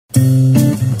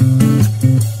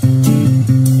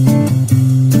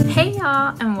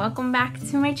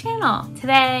to my channel.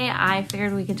 Today, I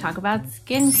figured we could talk about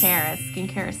skincare.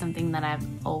 Skincare is something that I've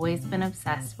always been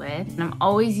obsessed with, and I'm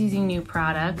always using new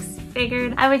products.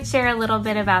 Figured I would share a little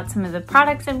bit about some of the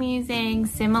products I'm using,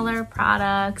 similar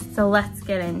products, so let's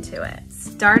get into it.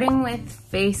 Starting with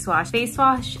face wash. Face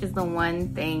wash is the one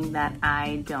thing that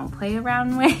I don't play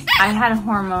around with. I had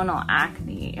hormonal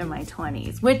acne in my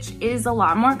 20s, which is a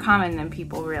lot more common than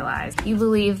people realize. You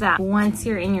believe that once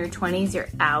you're in your 20s, you're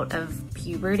out of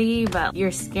puberty, but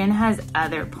your skin has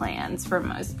other plans for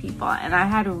most people. And I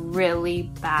had really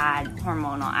bad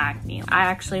hormonal acne. I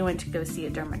actually went to go see a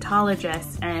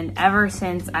dermatologist, and ever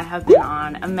since I have been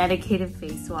on a medicated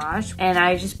face wash, and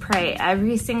I just pray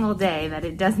every single day that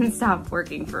it doesn't stop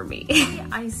working for me.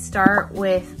 I start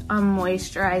with a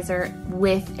moisturizer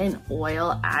with an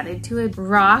oil added to it.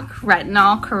 Rock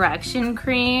Retinol Correction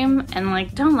Cream. And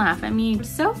like, don't laugh at me.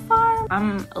 So far,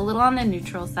 I'm a little on the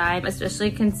neutral side, especially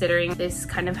considering this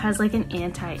kind of has like an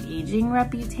anti-aging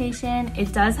reputation.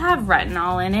 It does have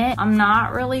retinol in it. I'm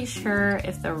not really sure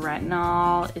if the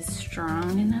retinol is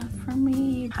strong enough for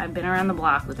me. I've been around the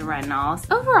block with the retinol.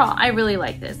 Overall, I really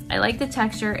like this. I like the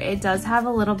texture. It does have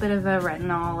a little bit of a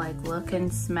retinol like look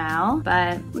and smell,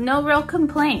 but no real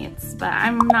complaints. But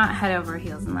I'm not head over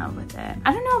heels in love with it.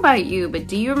 I don't know about you, but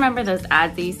do you remember those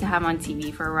ads they used to have on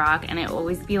TV for Rock, and it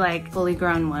always be like fully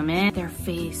grown women, their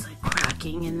face like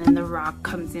cracking, and then the Rock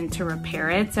comes in to repair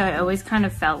it. So I always kind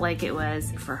of felt like it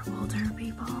was for older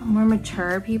people, more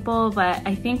mature people, but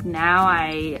I think now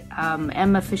I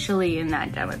am officially in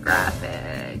that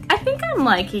demographic. I think I'm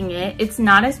liking it. It's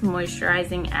not as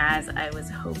moisturizing as I was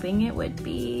hoping it would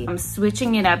be. I'm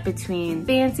switching it up between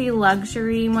fancy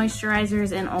luxury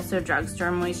moisturizers and also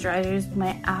drugstore moisturizers.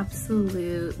 My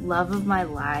absolute love of my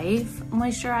life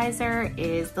moisturizer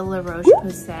is the La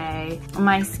Roche-Posay.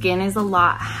 My skin is a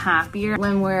lot happier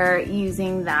when we're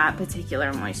using that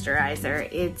particular moisturizer.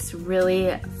 It's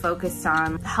really focused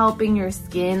on helping your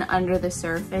skin under the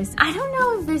surface. I don't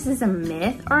know if this is a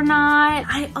myth or not.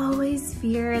 I always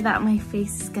fear that my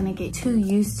face is gonna get too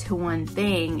used to one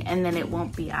thing and then it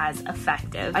won't be as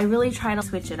effective. I really try to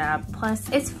switch it up. Plus,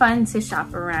 it's fun to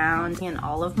shop around. In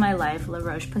all of my life, La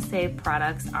Roche-Posay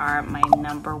products are my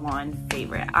 #1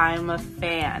 favorite. I'm a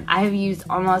fan. I have used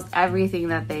almost everything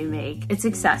that they make. It's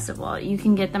accessible. You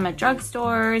can get them at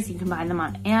drugstores, you can buy them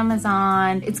on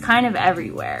Amazon. It's kind of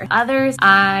everywhere. Others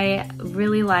I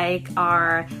really like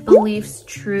are Belief's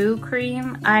True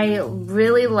Cream. I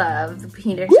really love the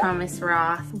Peter Thomas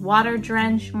Roth Water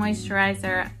Drench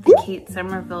Moisturizer, the Kate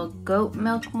Somerville Goat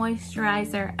Milk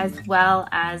Moisturizer, as well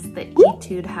as the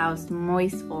Etude House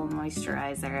Moistful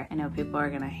Moisturizer. I know people are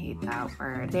gonna hate that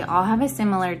word. They all have a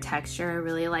similar texture. I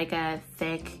really like a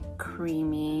thick,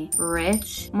 creamy,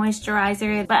 rich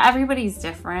moisturizer, but everybody's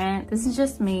different. This is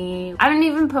just me. I don't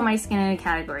even put my skin in a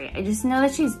category. I just know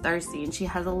that she's thirsty and she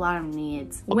has a lot of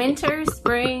needs. Winter,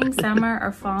 spring, summer,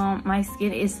 or fall, my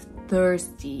skin is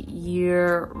thirsty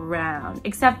year round,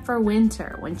 except for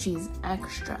winter when she's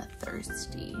extra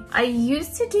thirsty. I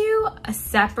used to do a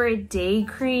separate day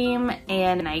cream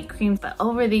and night cream, but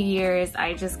over the years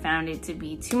I just found it to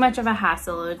be too much of a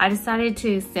hassle. I decided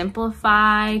to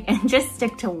simplify and just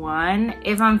stick to one.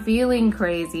 If I'm feeling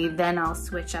crazy, then I'll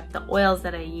switch up the oils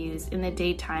that I use in the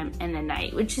daytime and the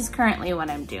night, which is currently what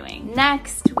I'm doing.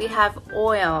 Next, we have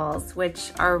oils,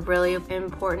 which are a really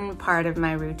important part of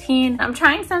my routine. I'm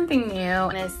trying something new,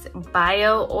 this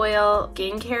bio oil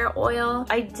skincare oil.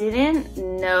 I didn't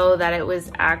know that it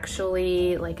was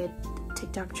actually like a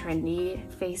TikTok trendy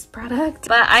face product,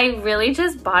 but I really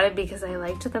just bought it because I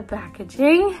liked the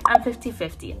packaging. I'm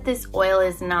 50-50. This oil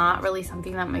is not really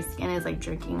something that my skin is like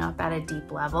drinking up at a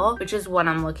deep level, which is what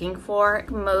I'm looking for.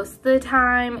 Most of the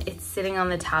time, it's sitting on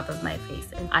the top of my face,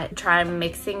 and I try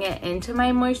mixing it into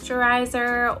my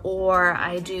moisturizer, or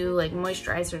I do like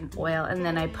moisturizer and oil, and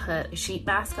then I put a sheet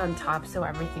mask on top so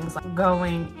everything's like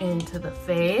going into the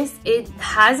face. It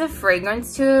has a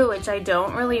fragrance to it, which I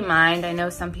don't really mind. I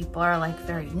know some people are like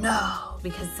very no,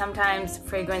 because sometimes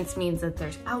fragrance means that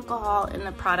there's alcohol in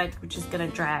the product, which is gonna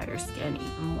dry out your skin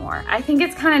even more. I think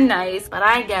it's kind of nice, but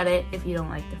I get it if you don't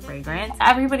like the fragrance.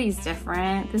 Everybody's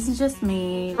different. This is just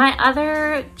me. My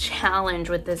other challenge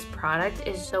with this product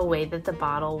is the way that the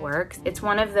bottle works. It's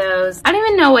one of those, I don't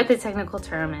even know what the technical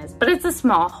term is, but it's a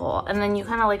small hole, and then you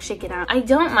kind of like shake it out. I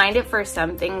don't mind it for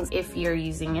some things if you're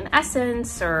using an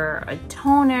essence or a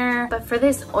toner, but for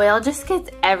this oil, it just gets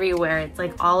everywhere. It's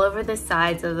like all over the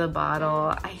sides of the bottle.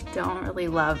 so I don't really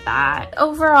love that.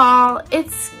 Overall,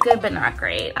 it's good but not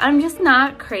great. I'm just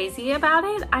not crazy about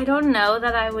it. I don't know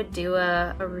that I would do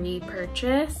a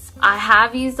repurchase. I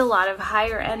have used a lot of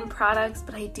higher end products,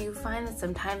 but I do find that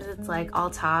sometimes it's like all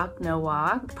talk, no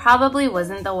walk. Probably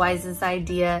wasn't the wisest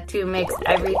idea to mix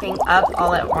everything up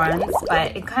all at once,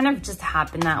 but it kind of just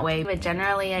happened that way. But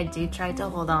generally, I do try to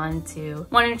hold on to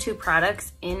 1 or 2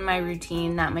 products in my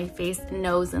routine that my face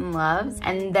knows and loves,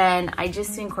 and then I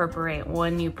just incorporate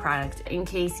 1 new product in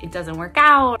case it doesn't work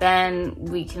out, then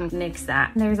we can nix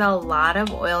that. There's a lot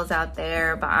of oils out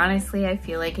there, but honestly, I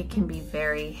feel like it can be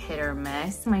very hit or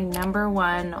miss. My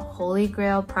 #1 holy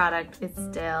grail product is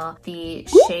still the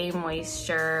Shea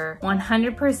Moisture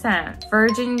 100%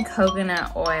 virgin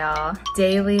coconut oil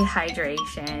daily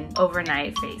hydration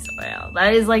overnight face oil.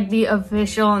 That is like the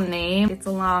official name. It's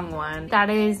a long one. That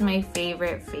is my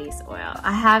favorite face oil.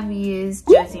 I have used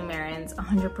Josie Marin's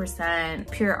 100%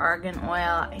 pure argan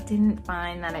oil. I didn't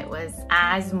find that it was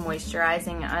as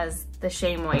moisturizing as the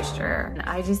Shea Moisture. And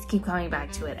I just keep coming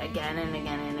back to it again and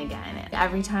again and again.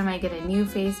 Every time I get a new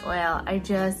face oil, I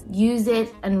just use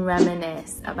it and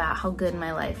reminisce about how good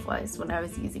my life was when I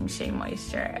was using Shea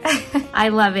Moisture. I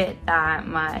love it that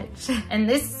much. And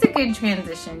this is a good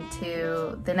transition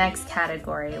to the next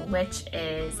category, which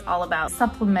is all about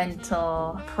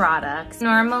supplemental products.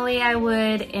 Normally I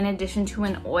would, in addition to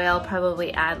an oil,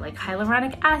 probably add like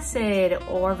hyaluronic acid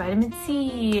or vitamin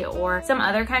C or some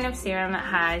other kind of serum that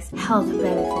has health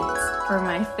benefits for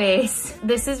my face.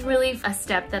 This is really a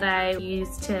step that I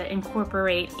use to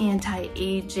incorporate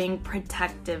anti-aging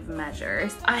protective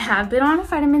measures. I have been on a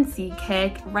vitamin C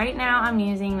kick. Right now I'm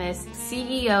using this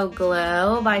CEO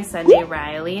Glow by Sunday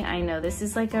Riley. I know this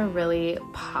is like a really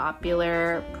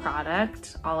popular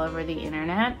product all over the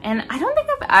internet, and I don't think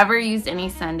I've ever used any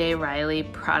Sunday Riley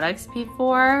products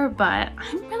before, but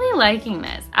I'm really liking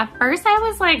this. At first I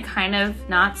was like kind of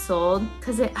not sold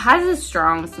because it has a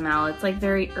strong smell. It's like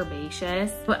very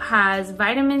herbaceous. It has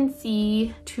vitamin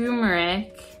C,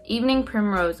 turmeric, evening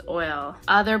primrose oil.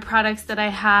 Other products that I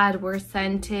had were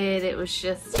scented. It was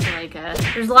just like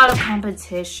there's a lot of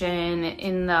competition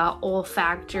in the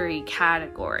olfactory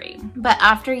category. But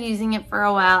after using it for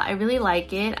a while, I really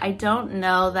like it. I don't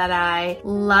know that I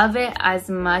love it as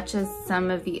much as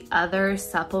some of the other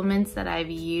supplements that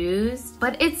I've used,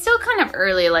 but it's still kind of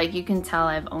early. Like you can tell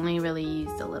I've only really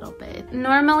used a little bit.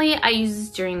 Normally I use this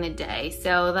during the day.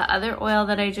 So the other oil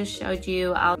that I just showed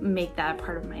you, I'll make that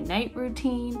part of my night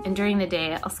routine. And during the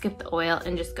day, I'll skip the oil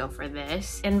and just go for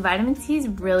this. And vitamin C is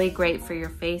really great for your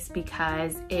face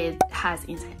because it has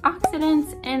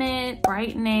antioxidants in it,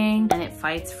 brightening, and it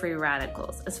fights free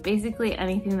radicals. It's basically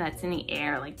anything that's in the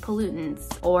air, like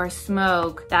pollutants or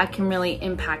smoke, that can really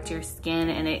impact your skin,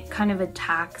 and it kind of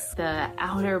attacks the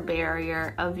outer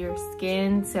barrier of your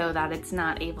skin so that it's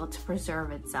not able to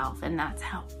preserve itself, and that's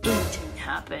how aging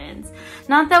happens.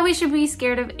 Not that we should be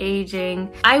scared of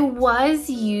aging. I was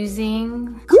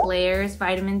using Claire's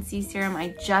vitamin C serum.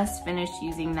 I just finished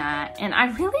using that and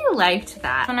I really liked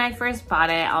that. When I first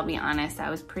bought it, I'll be honest, I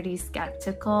was pretty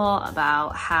skeptical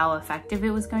about how effective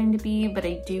it was going to be, but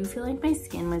I do feel like my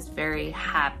skin was very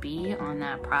happy on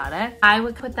that product. I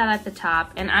would put that at the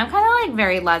top, and I'm kind of like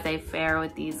very laissez-faire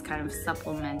with these kind of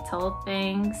supplemental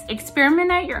things.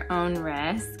 Experiment at your own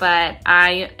risk, but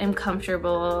I am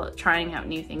comfortable trying out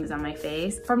new things on my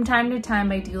face. From time to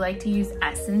time, I do like to use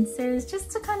essences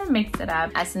just to kind of mix it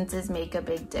up. Essences make a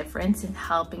big difference in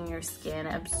helping your skin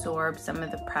absorb some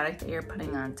of the product that you're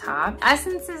putting on top.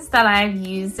 Essences that I've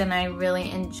used and I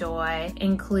really enjoy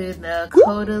include the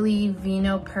Caudalie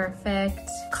Vino Perfect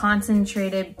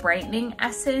Concentrated Brightening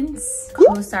Essence.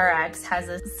 CosRx has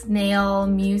a snail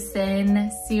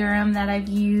mucin serum that I've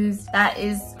used. That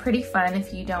is pretty fun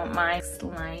if you don't mind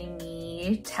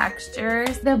slimy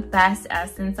textures. The best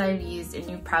essence I've used, and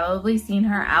you've probably seen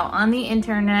her out on the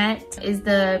internet, is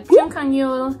the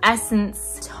Pyongyul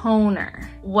Essence Toner.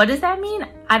 What does that mean?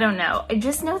 I don't know. I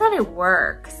just know that it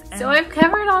works. So I've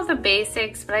covered all the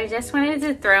basics, but I just wanted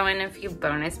to throw in a few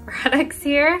bonus products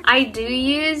here. I do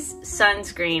use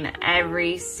sunscreen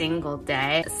every single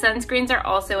day. Sunscreens are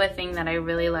also a thing that I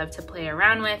really love to play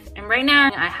around with. And right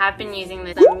now I have been using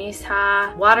the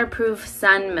Misa Waterproof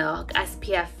Sun Milk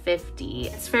SPF 50.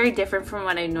 It's very different from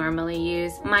what I normally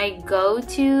use. My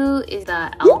go-to is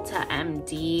the Elta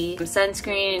MD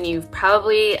sunscreen, and you've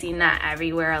probably seen that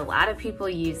everywhere. A lot of people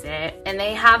use it, and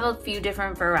they have a few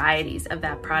different varieties of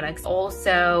that product.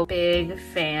 Also big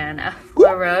fan of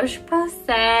La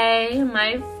Roche-Posay,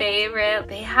 my favorite.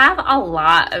 They have a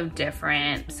lot of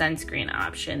different sunscreen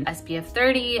options. SPF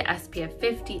 30, SPF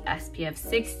 50, SPF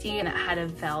 60, and it had a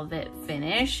velvet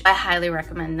finish. I highly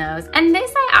recommend those. And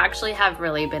this I actually have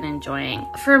really been enjoying.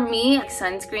 For me,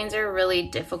 sunscreens are really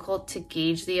difficult to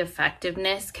gauge the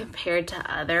effectiveness compared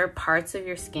to other parts of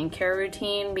your skincare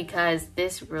routine because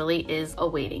this really is a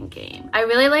waiting game. I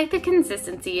really like the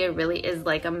consistency. It really is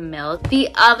like a milk. The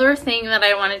other thing that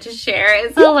I wanted to share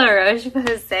is the La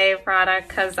Roche-Posay product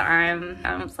because I'm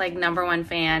like #1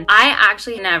 fan. I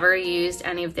actually never used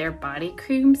any of their body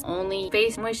creams, only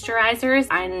face moisturizers.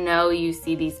 I know you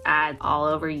see these ads all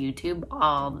over YouTube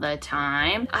all the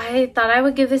time. I thought I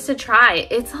would give this a try.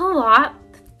 It's a lot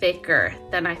thicker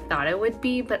than I thought it would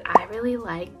be, but I really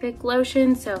like thick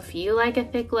lotion, so if you like a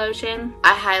thick lotion,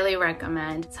 I highly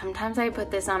recommend. Sometimes I put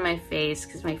this on my face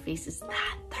because my face is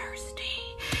that thirsty.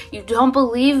 You don't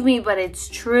believe me, but it's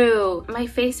true. My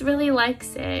face really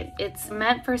likes it. It's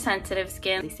meant for sensitive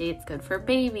skin. They say it's good for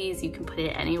babies. You can put it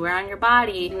anywhere on your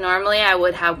body. Normally, I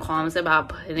would have qualms about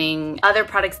putting other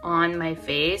products on my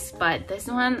face, but this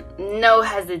one, no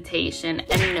hesitation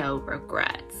and no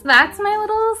regrets. That's my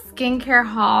little skincare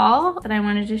haul that I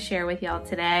wanted to share with y'all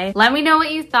today. Let me know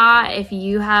what you thought. If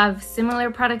you have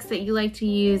similar products that you like to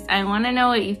use, I want to know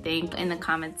what you think in the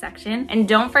comment section. And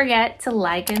don't forget to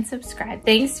like and subscribe.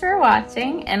 Thanks for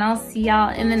watching, and I'll see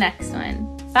y'all in the next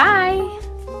one. Bye!